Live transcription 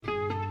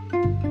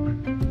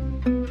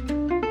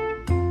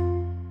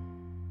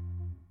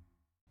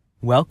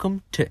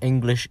Welcome to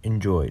English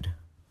Enjoyed.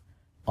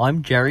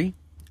 I'm Jerry,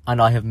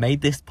 and I have made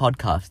this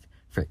podcast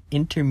for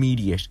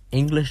intermediate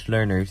English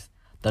learners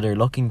that are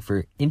looking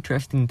for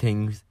interesting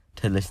things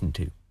to listen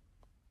to.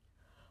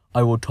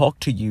 I will talk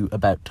to you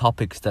about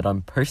topics that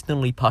I'm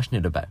personally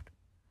passionate about.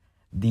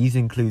 These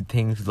include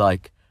things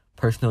like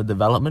personal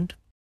development,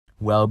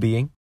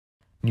 well-being,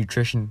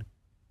 nutrition,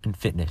 and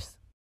fitness.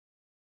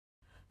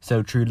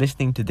 So through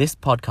listening to this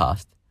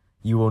podcast,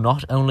 you will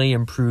not only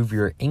improve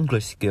your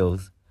English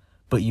skills,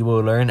 but you will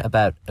learn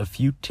about a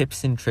few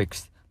tips and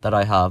tricks that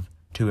I have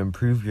to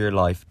improve your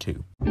life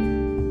too.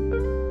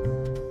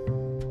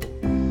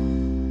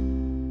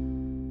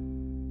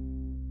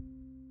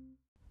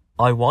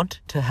 I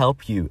want to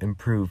help you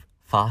improve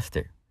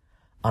faster,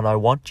 and I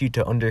want you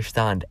to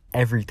understand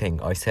everything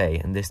I say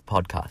in this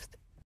podcast.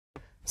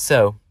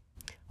 So,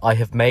 I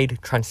have made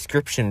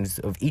transcriptions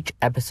of each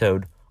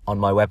episode on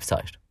my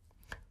website,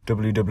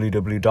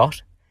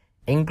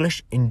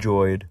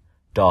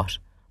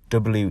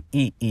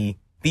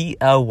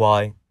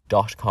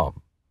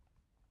 www.englishenjoyed.weebly.com.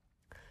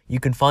 You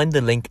can find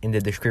the link in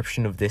the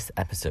description of this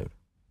episode.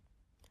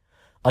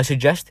 I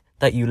suggest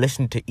that you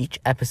listen to each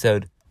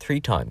episode 3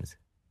 times.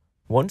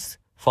 Once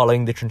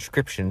following the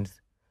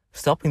transcriptions,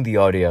 stopping the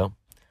audio,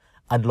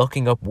 and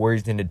looking up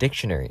words in a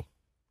dictionary.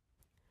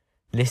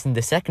 Listen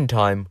the second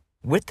time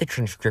with the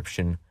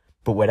transcription,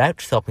 but without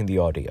stopping the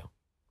audio.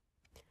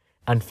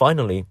 And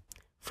finally,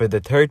 for the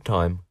third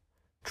time,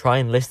 try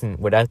and listen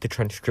without the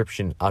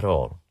transcription at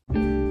all.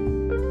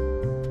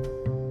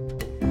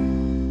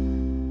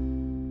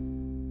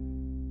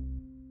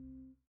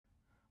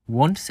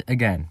 Once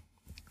again,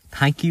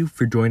 thank you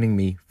for joining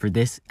me for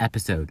this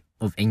episode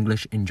of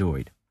English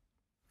Enjoyed.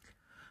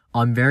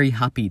 I'm very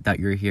happy that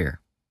you're here.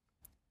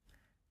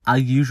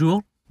 As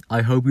usual,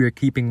 I hope you're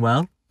keeping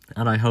well,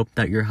 and I hope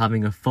that you're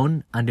having a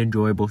fun and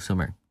enjoyable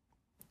summer.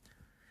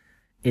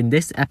 In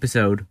this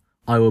episode,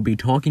 I will be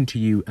talking to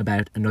you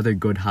about another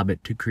good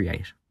habit to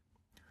create.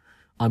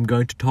 I'm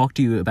going to talk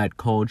to you about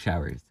cold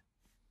showers.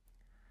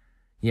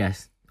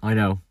 Yes, I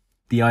know,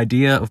 the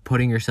idea of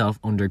putting yourself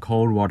under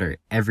cold water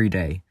every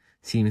day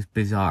seems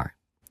bizarre.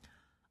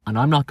 And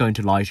I'm not going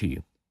to lie to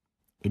you.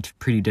 It's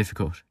pretty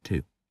difficult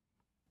too.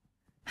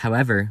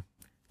 However,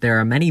 there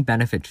are many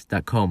benefits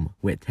that come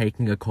with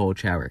taking a cold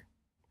shower.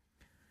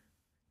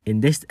 In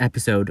this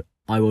episode,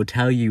 I will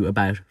tell you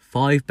about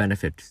 5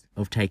 benefits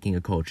of taking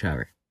a cold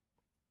shower.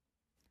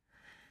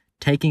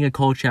 Taking a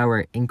cold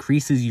shower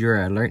increases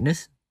your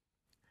alertness.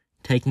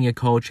 Taking a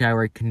cold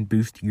shower can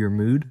boost your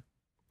mood.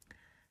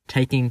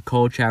 Taking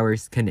cold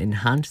showers can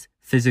enhance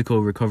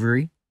physical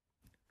recovery.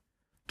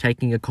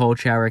 Taking a cold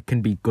shower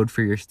can be good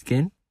for your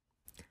skin.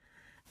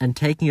 And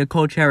taking a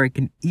cold shower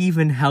can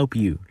even help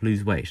you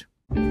lose weight.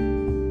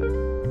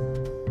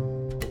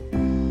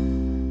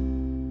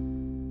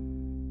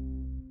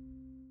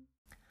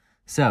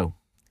 So,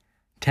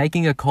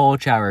 taking a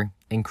cold shower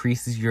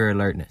increases your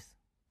alertness.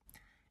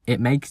 It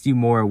makes you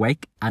more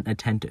awake and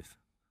attentive.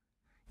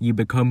 You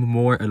become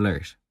more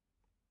alert.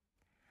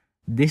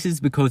 This is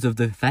because of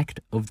the effect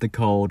of the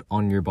cold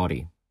on your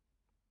body.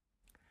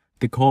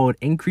 The cold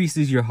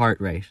increases your heart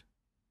rate.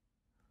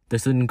 The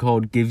sudden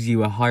cold gives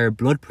you a higher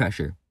blood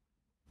pressure.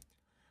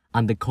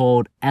 And the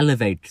cold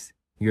elevates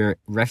your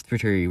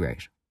respiratory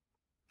rate.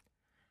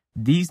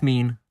 These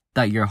mean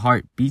that your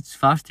heart beats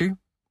faster,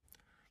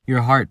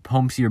 your heart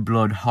pumps your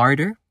blood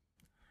harder,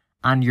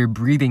 and your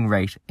breathing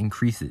rate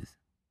increases.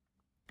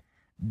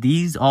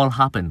 These all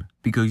happen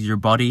because your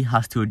body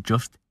has to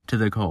adjust to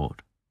the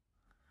cold.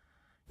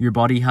 Your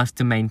body has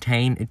to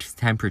maintain its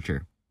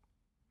temperature.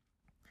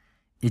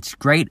 It's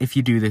great if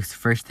you do this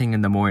first thing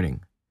in the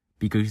morning,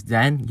 because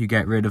then you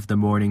get rid of the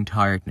morning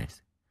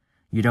tiredness.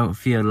 You don't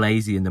feel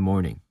lazy in the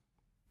morning.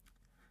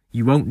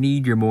 You won't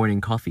need your morning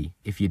coffee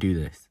if you do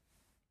this.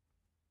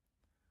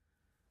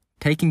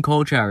 Taking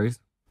cold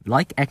showers,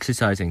 like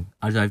exercising,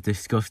 as I've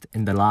discussed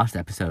in the last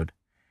episode,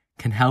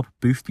 can help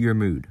boost your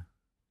mood.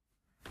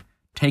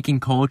 Taking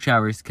cold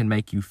showers can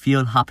make you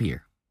feel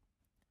happier.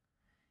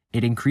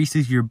 It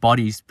increases your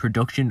body's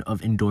production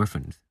of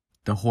endorphins,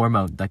 the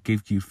hormone that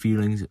gives you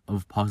feelings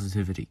of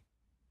positivity.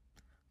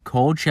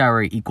 Cold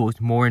shower equals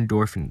more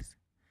endorphins,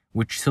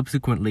 which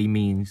subsequently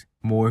means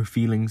more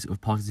feelings of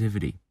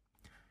positivity,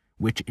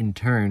 which in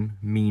turn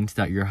means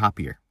that you're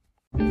happier.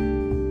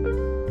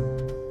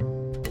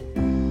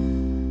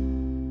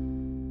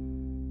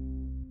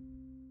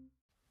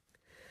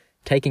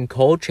 Taking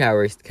cold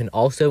showers can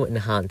also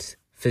enhance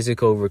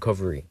physical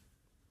recovery.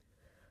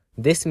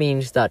 This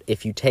means that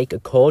if you take a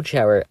cold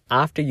shower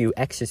after you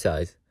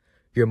exercise,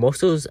 your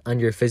muscles and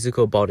your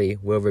physical body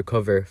will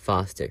recover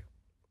faster.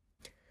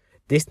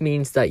 This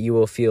means that you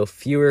will feel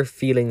fewer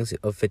feelings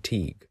of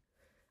fatigue,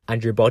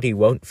 and your body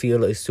won't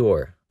feel as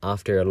sore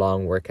after a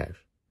long workout.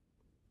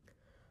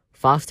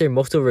 Faster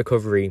muscle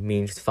recovery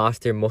means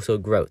faster muscle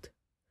growth,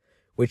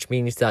 which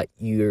means that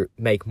you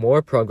make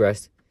more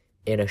progress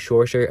in a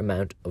shorter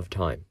amount of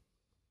time.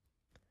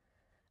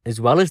 As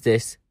well as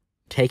this,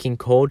 taking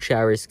cold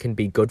showers can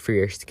be good for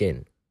your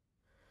skin.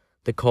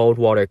 The cold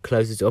water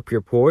closes up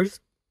your pores.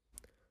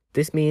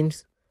 This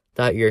means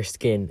that your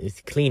skin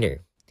is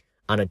cleaner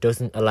and it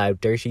doesn't allow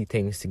dirty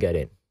things to get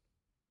in.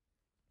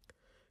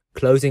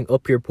 Closing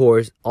up your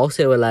pores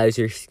also allows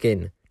your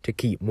skin to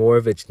keep more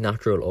of its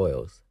natural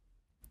oils.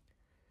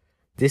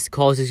 This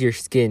causes your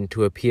skin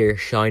to appear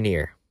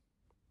shinier.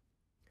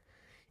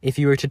 If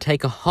you were to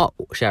take a hot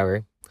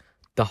shower,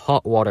 the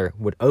hot water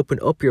would open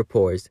up your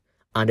pores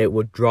and it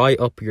would dry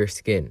up your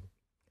skin,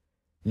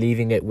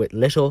 leaving it with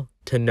little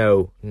to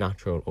no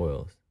natural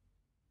oils.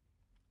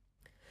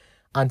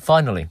 And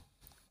finally,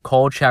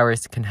 cold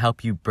showers can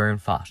help you burn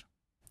fat.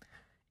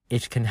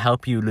 It can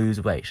help you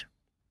lose weight.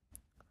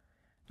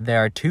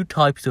 There are 2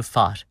 types of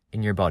fat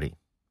in your body: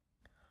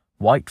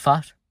 white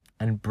fat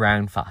and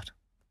brown fat.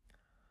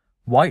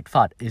 White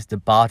fat is the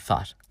bad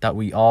fat that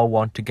we all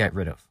want to get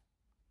rid of.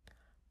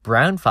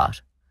 Brown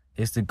fat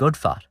is the good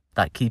fat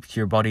that keeps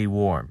your body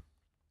warm.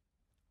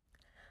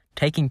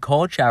 Taking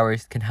cold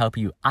showers can help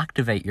you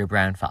activate your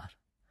brown fat.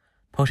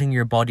 Putting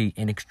your body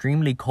in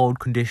extremely cold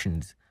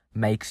conditions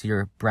makes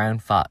your brown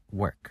fat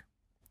work.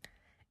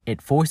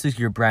 It forces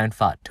your brown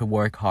fat to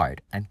work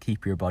hard and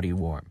keep your body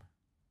warm.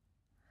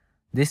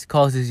 This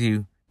causes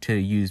you to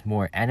use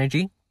more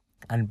energy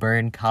and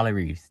burn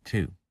calories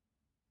too.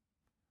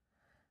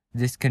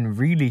 This can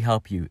really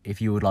help you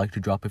if you would like to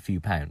drop a few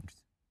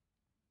pounds.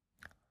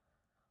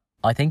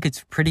 I think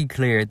it's pretty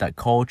clear that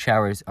cold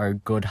showers are a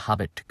good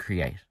habit to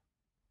create.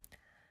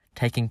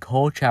 Taking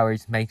cold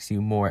showers makes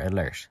you more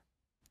alert.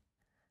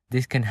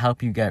 This can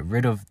help you get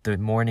rid of the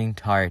morning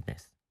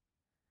tiredness.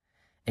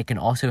 It can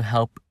also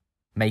help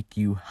make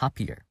you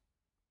happier.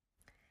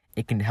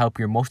 It can help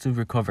your muscles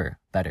recover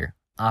better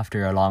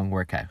after a long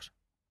workout.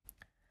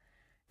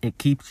 It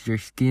keeps your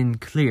skin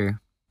clear,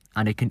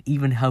 and it can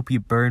even help you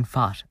burn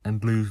fat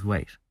and lose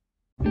weight.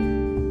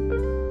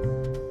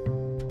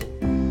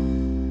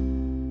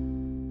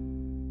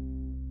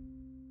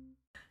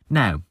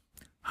 Now,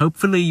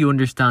 hopefully you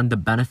understand the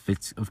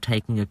benefits of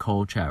taking a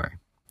cold shower.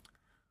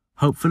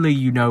 Hopefully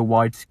you know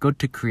why it's good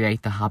to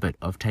create the habit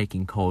of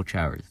taking cold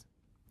showers.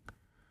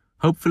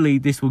 Hopefully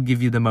this will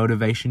give you the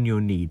motivation you'll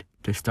need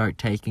to start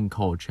taking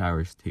cold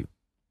showers too.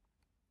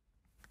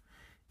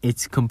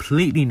 It's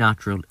completely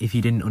natural if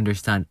you didn't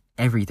understand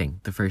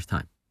everything the first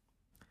time.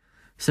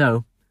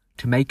 So,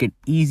 to make it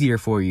easier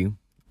for you,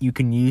 you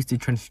can use the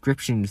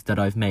transcriptions that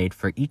I've made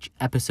for each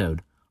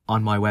episode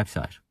on my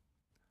website,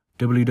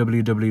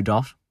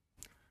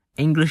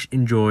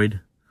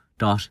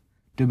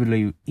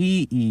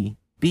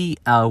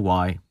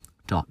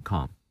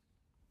 www.englishenjoyed.weebly.com.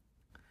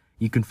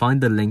 You can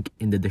find the link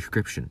in the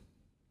description.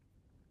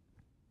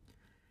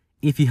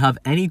 If you have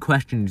any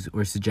questions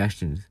or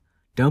suggestions,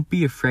 don't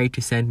be afraid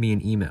to send me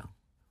an email.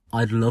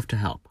 I'd love to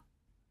help.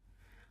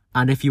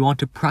 And if you want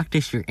to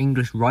practice your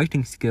English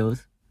writing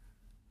skills,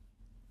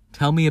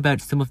 tell me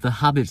about some of the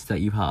habits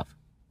that you have.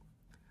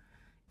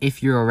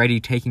 If you're already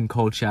taking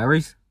cold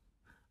showers,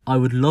 I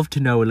would love to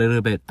know a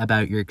little bit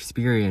about your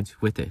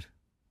experience with it.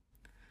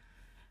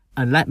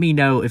 And let me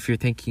know if you're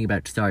thinking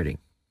about starting.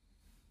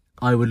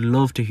 I would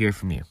love to hear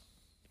from you.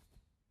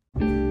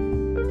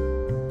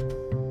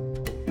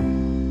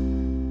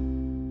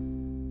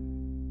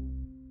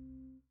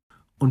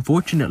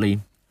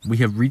 Unfortunately, we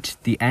have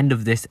reached the end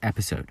of this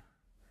episode.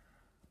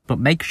 But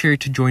make sure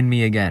to join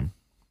me again.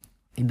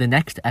 In the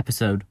next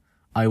episode,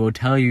 I will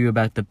tell you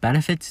about the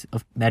benefits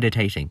of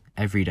meditating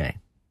every day.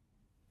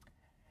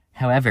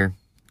 However,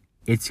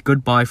 it's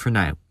goodbye for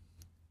now.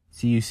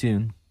 See you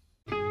soon.